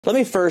Let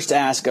me first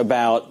ask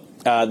about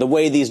the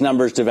way these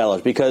numbers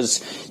developed,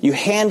 because you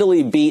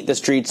handily beat the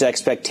street's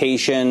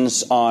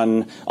expectations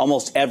on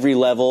almost every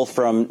level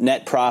from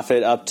net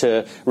profit up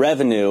to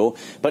revenue,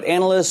 but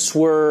analysts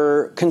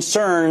were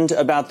concerned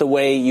about the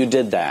way you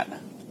did that.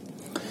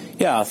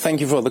 Yeah,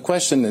 thank you for the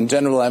question. In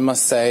general, I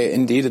must say,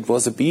 indeed, it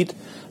was a beat.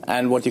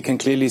 And what you can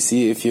clearly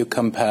see if you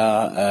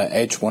compare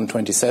H1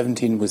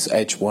 2017 with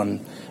H1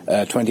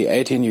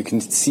 2018, you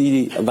can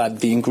see that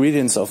the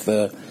ingredients of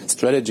the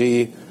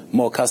strategy,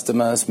 more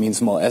customers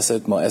means more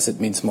asset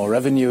means more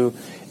revenue,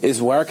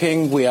 is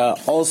working. We are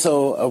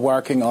also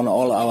working on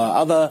all our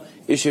other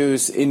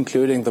issues,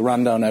 including the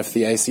rundown of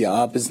the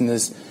ACR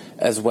business,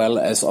 as well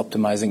as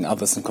optimizing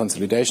others and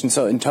consolidation.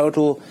 So in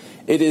total,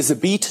 it is a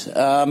beat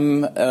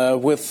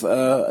with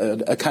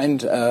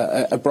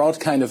a broad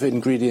kind of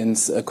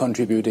ingredients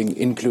contributing,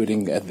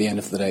 including at the end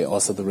of the day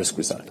also the risk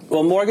result.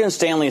 Well, Morgan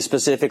Stanley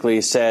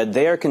specifically said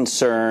they are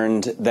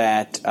concerned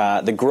that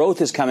the growth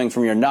is coming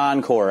from your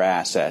non-core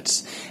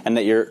assets and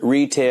that your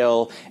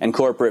retail and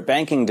corporate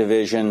banking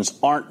divisions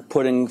aren't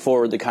putting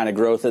forward the kind of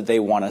growth that they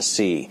want to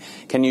see.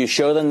 Can you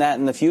show them that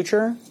in the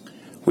future?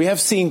 We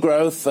have seen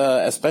growth,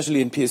 especially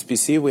in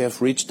PSBC. We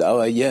have reached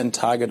our year-end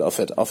target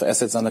of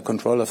assets under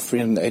control of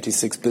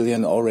 386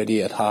 billion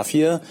already at half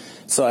year.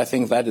 So I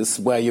think that is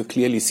where you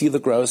clearly see the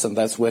growth, and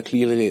that's where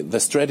clearly the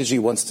strategy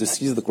wants to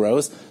see the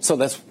growth. So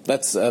that's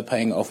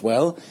paying off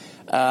well.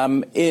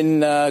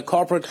 In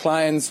corporate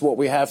clients, what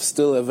we have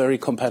still a very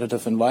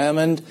competitive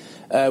environment.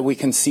 We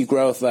can see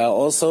growth there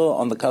also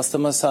on the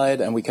customer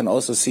side, and we can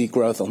also see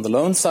growth on the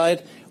loan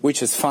side,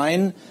 which is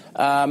fine.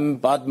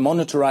 But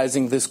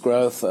monitoring this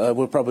growth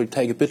will probably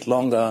take a bit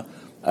longer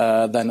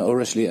than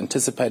originally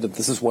anticipated.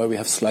 This is why we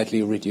have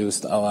slightly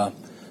reduced our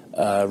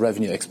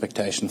revenue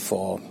expectation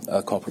for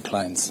corporate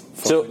clients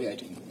for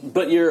 2018.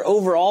 But your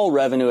overall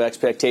revenue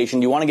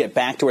expectation, you want to get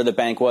back to where the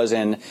bank was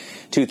in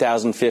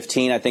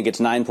 2015. I think it's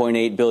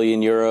 9.8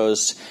 billion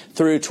euros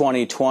through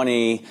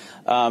 2020.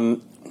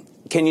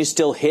 Can you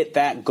still hit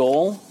that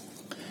goal?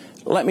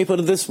 Let me put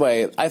it this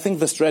way. I think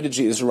the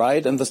strategy is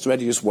right and the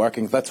strategy is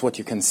working. That's what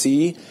you can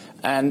see.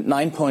 And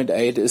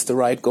 9.8 is the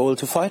right goal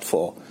to fight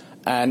for.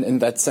 And in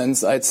that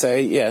sense, I'd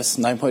say, yes,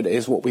 9.8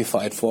 is what we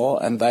fight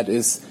for. And that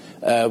is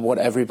what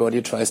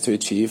everybody tries to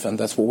achieve. And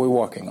that's what we're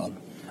working on.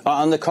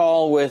 On the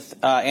call with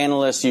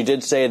analysts, you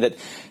did say that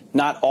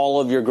not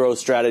all of your growth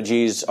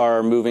strategies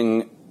are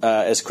moving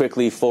as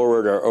quickly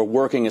forward or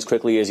working as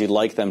quickly as you'd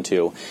like them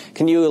to.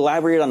 Can you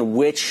elaborate on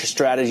which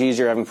strategies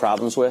you're having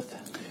problems with?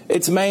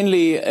 It's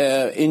mainly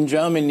in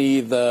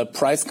Germany the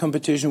price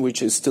competition,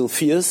 which is still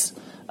fierce,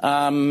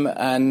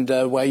 and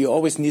where you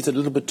always need a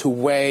little bit to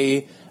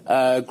weigh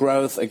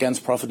growth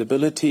against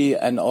profitability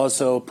and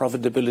also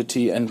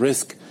profitability and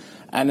risk.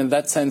 And in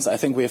that sense, I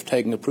think we have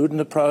taken a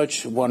prudent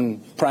approach. One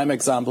prime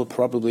example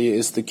probably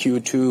is the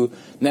Q2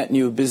 net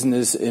new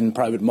business in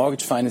private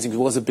mortgage financing. It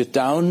was a bit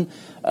down,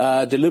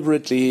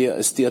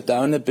 deliberately steered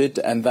down a bit,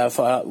 and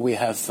therefore we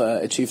have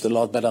achieved a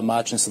lot better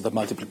margins. So the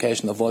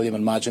multiplication of volume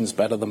and margin is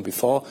better than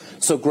before.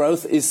 So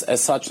growth is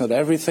as such not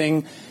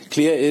everything.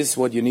 Clear is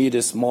what you need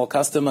is more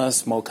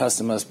customers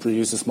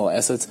produces more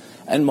assets,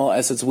 and more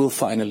assets will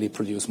finally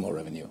produce more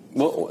revenue.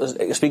 Well,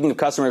 speaking of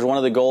customers, one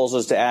of the goals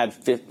was to add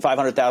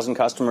 500,000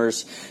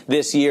 customers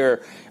this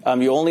year.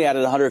 You only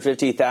added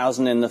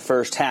 150,000 in the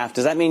first half.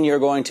 Does that mean you're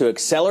going to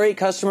accelerate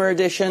customer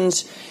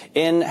additions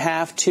in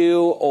half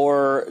two,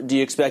 or do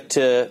you expect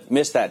to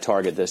miss that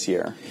target this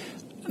year?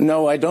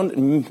 No, I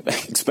don't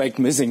expect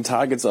missing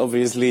targets,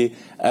 obviously.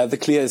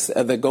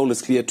 The goal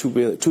is clear,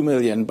 2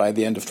 million by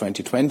the end of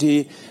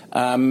 2020.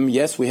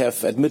 Yes, we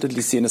have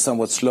admittedly seen a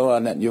somewhat slower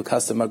net new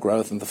customer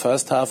growth in the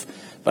first half,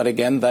 but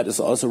again, that is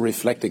also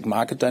reflecting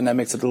market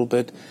dynamics a little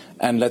bit.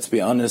 And let's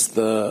be honest,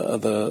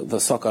 the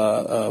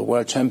soccer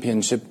World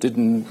Championship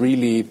didn't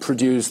really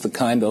produce the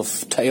kind of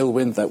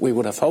tailwind that we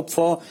would have hoped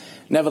for.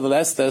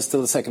 Nevertheless, there's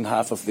still the second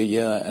half of the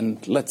year,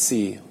 and let's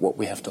see what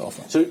we have to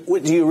offer. So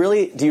do you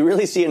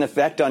really see an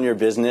effect on your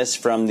business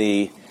from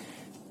the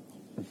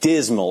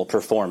dismal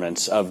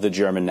performance of the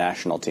German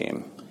national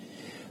team?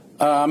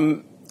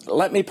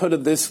 Let me put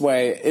it this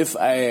way. If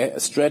a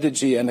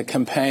strategy and a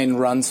campaign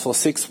runs for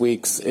 6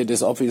 weeks, it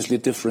is obviously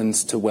different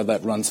to whether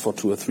it runs for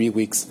 2 or 3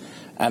 weeks.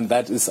 And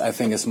that is, I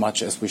think, as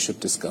much as we should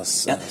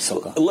discuss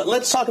soccer.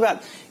 Let's talk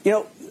about,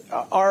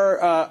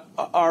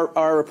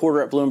 our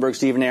reporter at Bloomberg,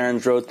 Stephan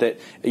Engels, wrote that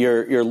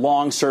your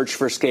long search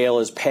for scale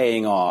is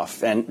paying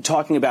off, and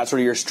talking about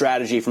sort of your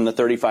strategy from the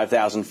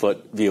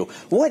 35,000-foot view.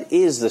 What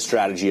is the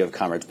strategy of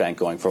Commerzbank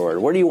going forward?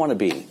 Where do you want to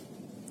be?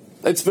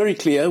 It's very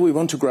clear. We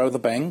want to grow the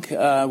bank.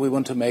 We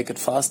want to make it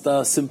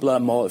faster, simpler,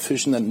 more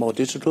efficient, and more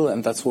digital,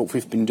 and that's what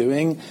we've been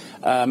doing.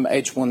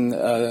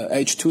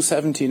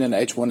 H217 and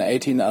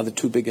H118 are the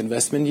two big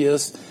investment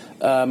years,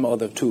 or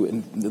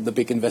the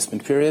big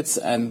investment periods,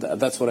 and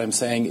that's what I'm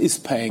saying is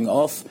paying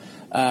off.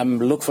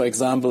 Look, for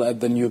example, at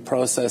the new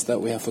process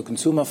that we have for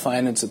consumer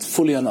finance. It's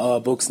fully on our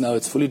books now.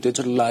 It's fully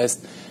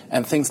digitalized.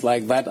 And things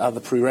like that are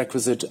the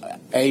prerequisite,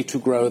 A, to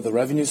grow the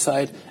revenue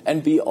side,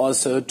 and B,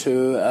 also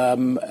to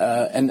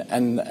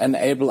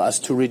enable us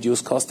to reduce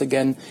cost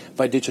again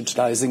by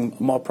digitalizing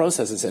more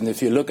processes. And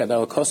if you look at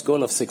our cost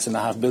goal of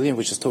 6.5 billion,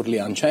 which is totally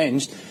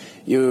unchanged,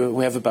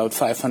 we have about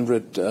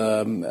 500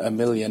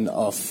 million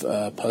of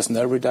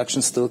personnel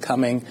reduction still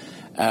coming,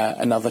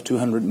 another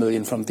 200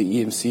 million from the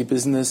EMC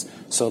business.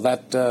 So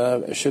that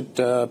should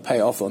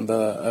pay off on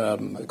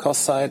the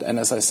cost side. And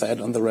as I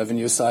said, on the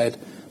revenue side,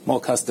 more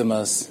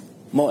customers,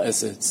 more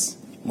assets,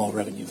 more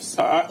revenues.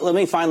 Let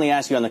me finally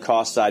ask you on the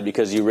cost side,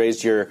 because you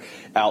raised your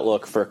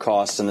outlook for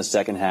costs in the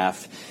second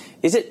half.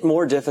 Is it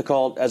more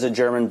difficult as a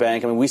German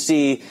bank? I mean, we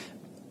see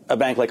a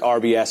bank like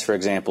RBS, for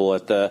example,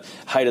 at the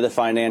height of the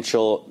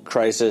financial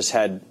crisis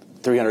had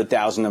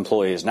 300,000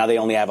 employees. Now they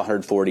only have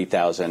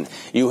 140,000.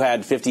 You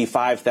had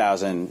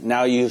 55,000.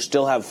 Now you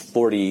still have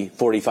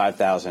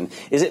 45,000.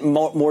 Is it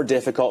more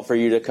difficult for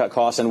you to cut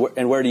costs,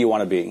 and where do you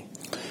want to be?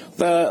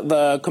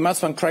 The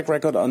Commerzbank track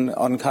record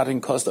on cutting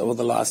costs over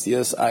the last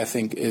years, I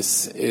think,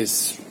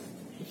 is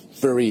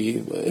very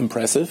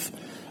impressive.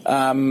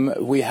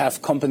 We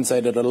have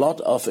compensated a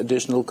lot of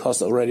additional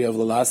costs already over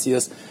the last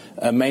years,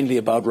 mainly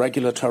about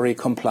regulatory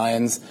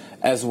compliance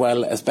as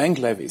well as bank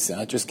levies.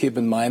 Just keep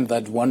in mind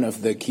that one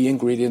of the key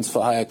ingredients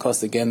for higher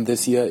costs again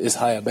this year is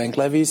higher bank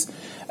levies.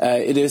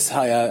 It is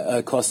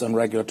higher cost on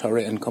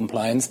regulatory and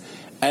compliance.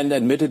 And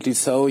admittedly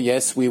so,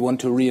 yes, we want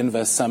to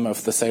reinvest some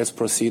of the sales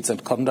proceeds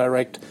at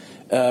Comdirect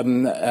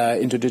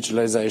into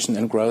digitalization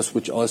and growth,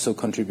 which also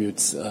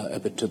contributes a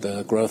bit to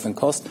the growth and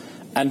cost.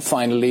 And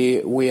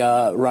finally, we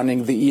are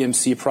running the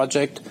EMC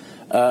project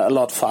a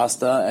lot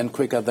faster and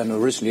quicker than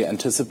originally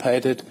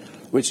anticipated,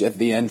 which at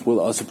the end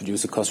will also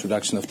produce a cost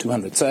reduction of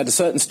 200. So at a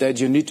certain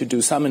stage, you need to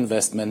do some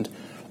investment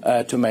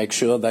to make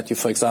sure that you,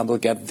 for example,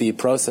 get the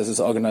processes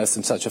organized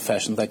in such a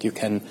fashion that you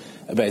can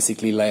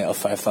basically lay off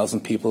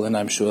 5,000 people. And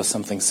I'm sure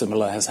something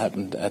similar has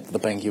happened at the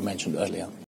bank you mentioned earlier.